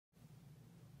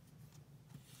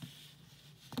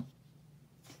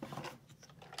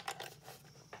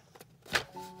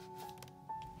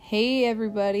Hey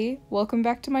everybody, welcome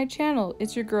back to my channel.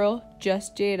 It's your girl,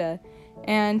 Just Jada.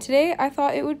 And today I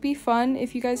thought it would be fun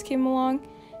if you guys came along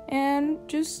and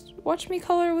just watch me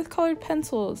color with colored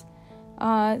pencils.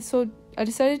 So I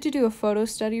decided to do a photo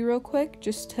study real quick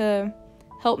just to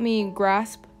help me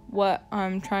grasp what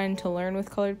I'm trying to learn with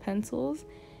colored pencils.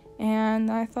 And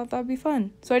I thought that'd be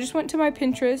fun. So I just went to my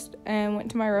Pinterest and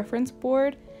went to my reference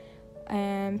board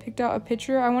and picked out a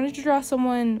picture. I wanted to draw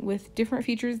someone with different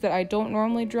features that I don't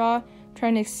normally draw. I'm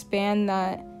trying to expand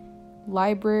that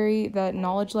library, that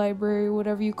knowledge library,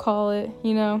 whatever you call it,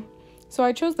 you know. So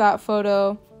I chose that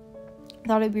photo.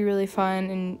 Thought it'd be really fun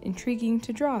and intriguing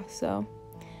to draw. So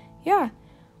yeah,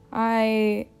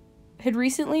 I had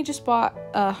recently just bought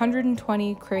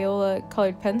 120 Crayola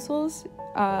Colored Pencils.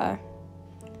 I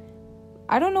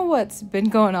don't know what's been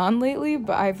going on lately,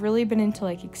 but I've really been into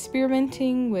like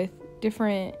experimenting with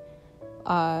different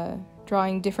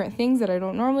drawing different things that I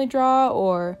don't normally draw,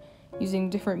 or using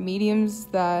different mediums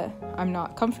that I'm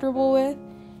not comfortable with,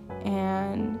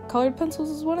 and colored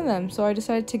pencils is one of them. So I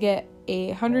decided to get a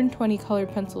 120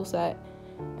 colored pencil set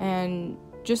and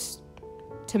just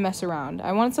to mess around.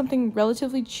 I wanted something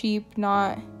relatively cheap,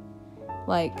 not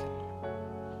a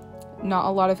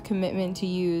lot of commitment to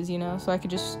use, you know, so I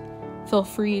could just feel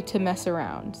free to mess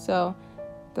around. So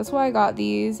that's why I got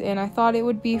these, and I thought it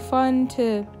would be fun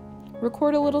to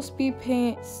record a little speed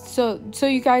paint so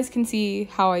you guys can see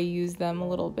how I use them a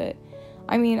little bit.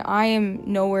 I mean, I am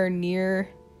nowhere near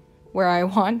where I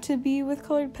want to be with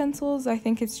colored pencils. I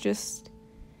think it's just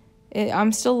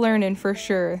I'm still learning for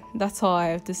sure. That's all I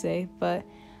have to say, but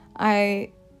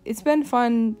it's been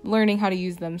fun learning how to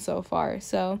use them so far.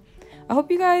 So I hope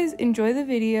you guys enjoy the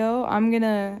video. I'm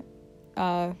gonna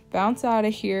bounce out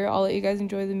of here. I'll let you guys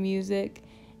enjoy the music,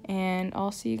 and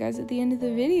I'll see you guys at the end of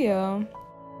the video.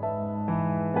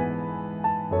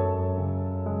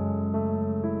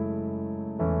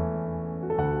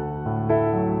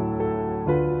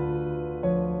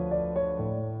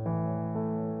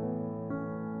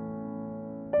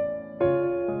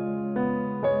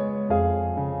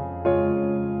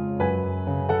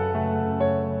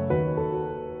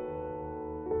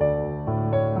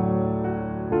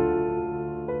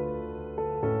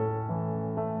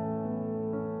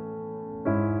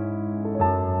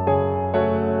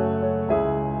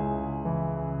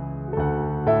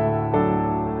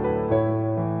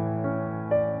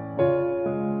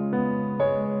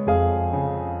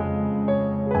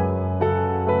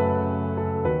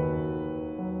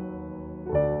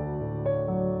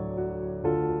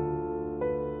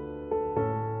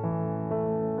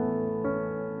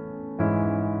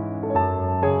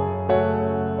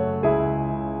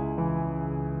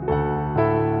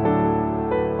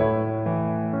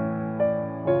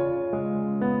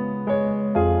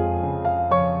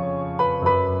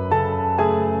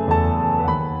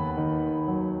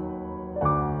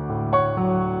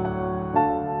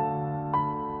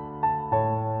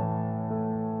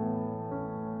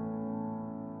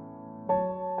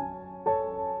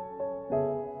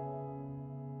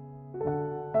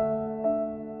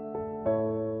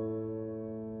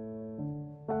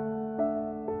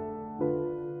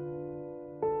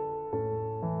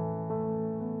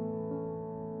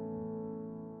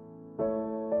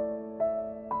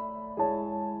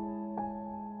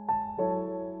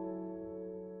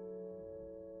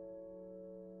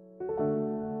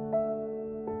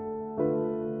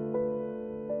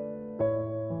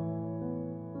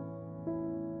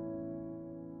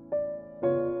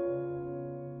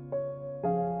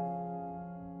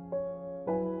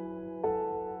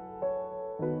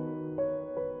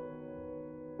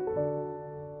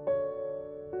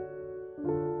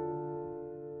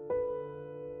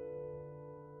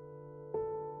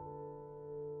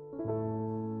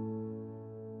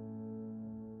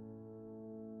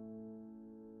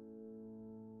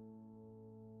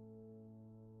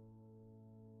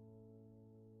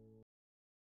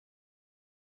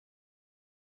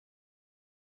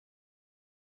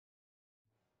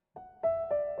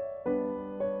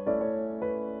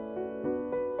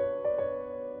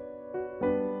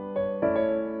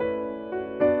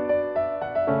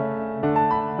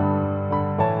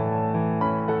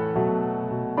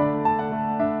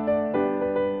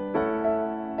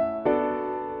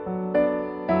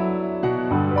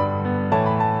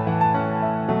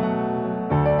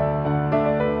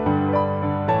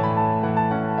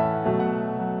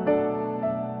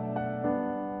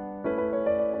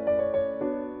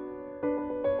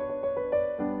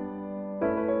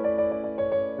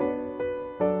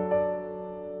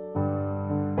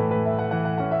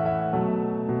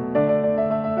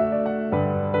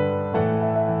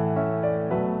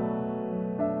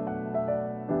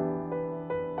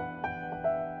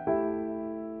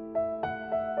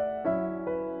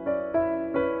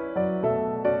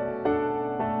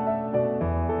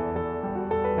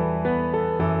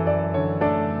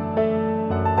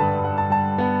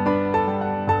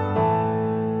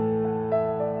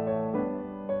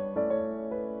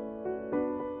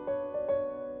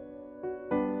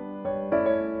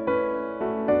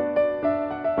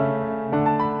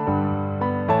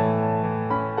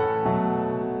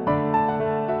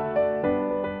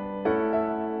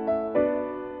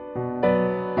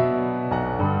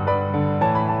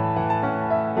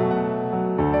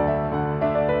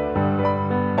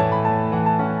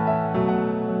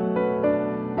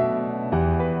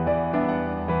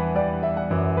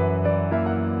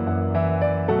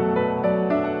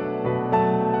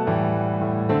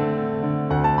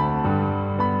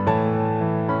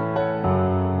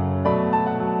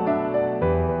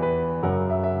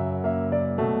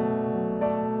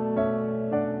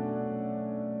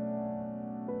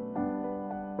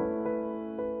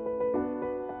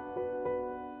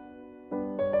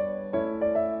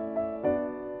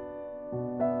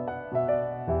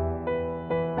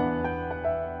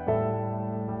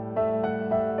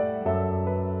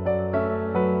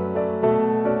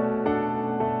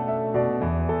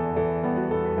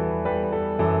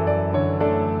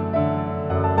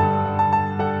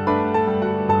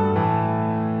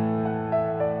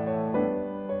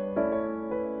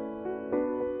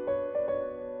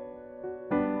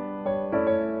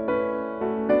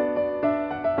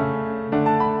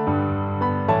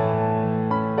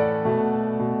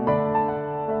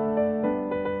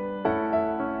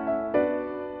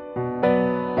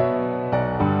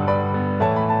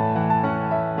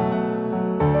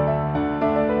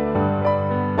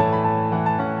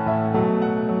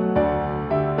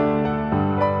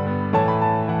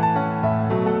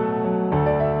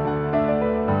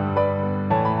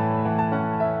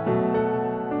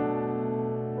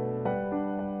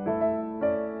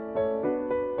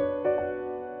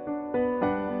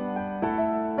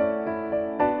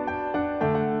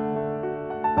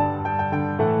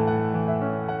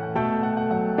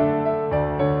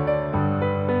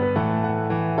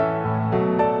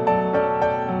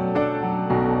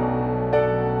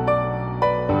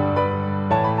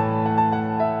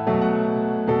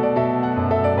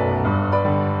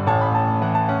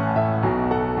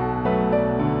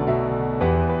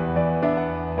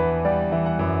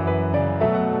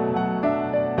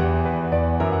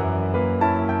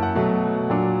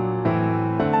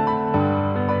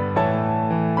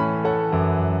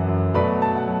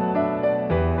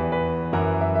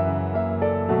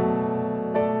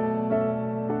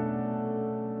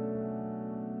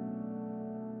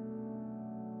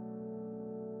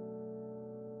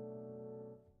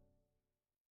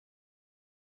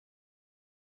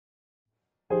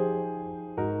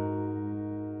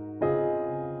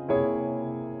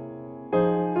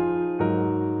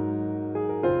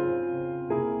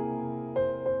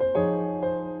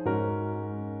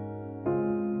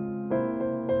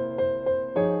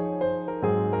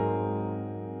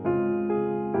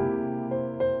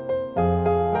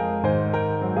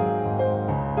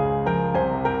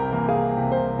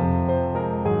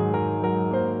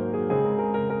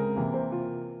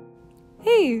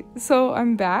 So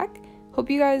I'm back. Hope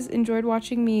you guys enjoyed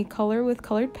watching me color with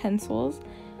colored pencils.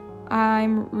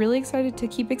 I'm really excited to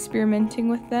keep experimenting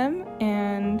with them,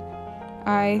 and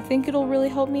I think it'll really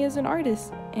help me as an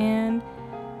artist. And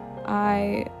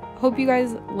I hope you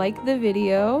guys like the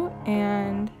video,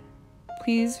 and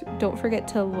please don't forget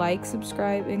to like,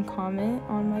 subscribe, and comment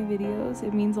on my videos.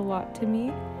 It means a lot to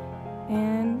me,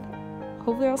 and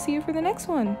hopefully I'll see you for the next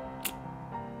one.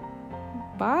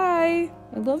 Bye!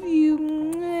 I love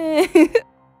you!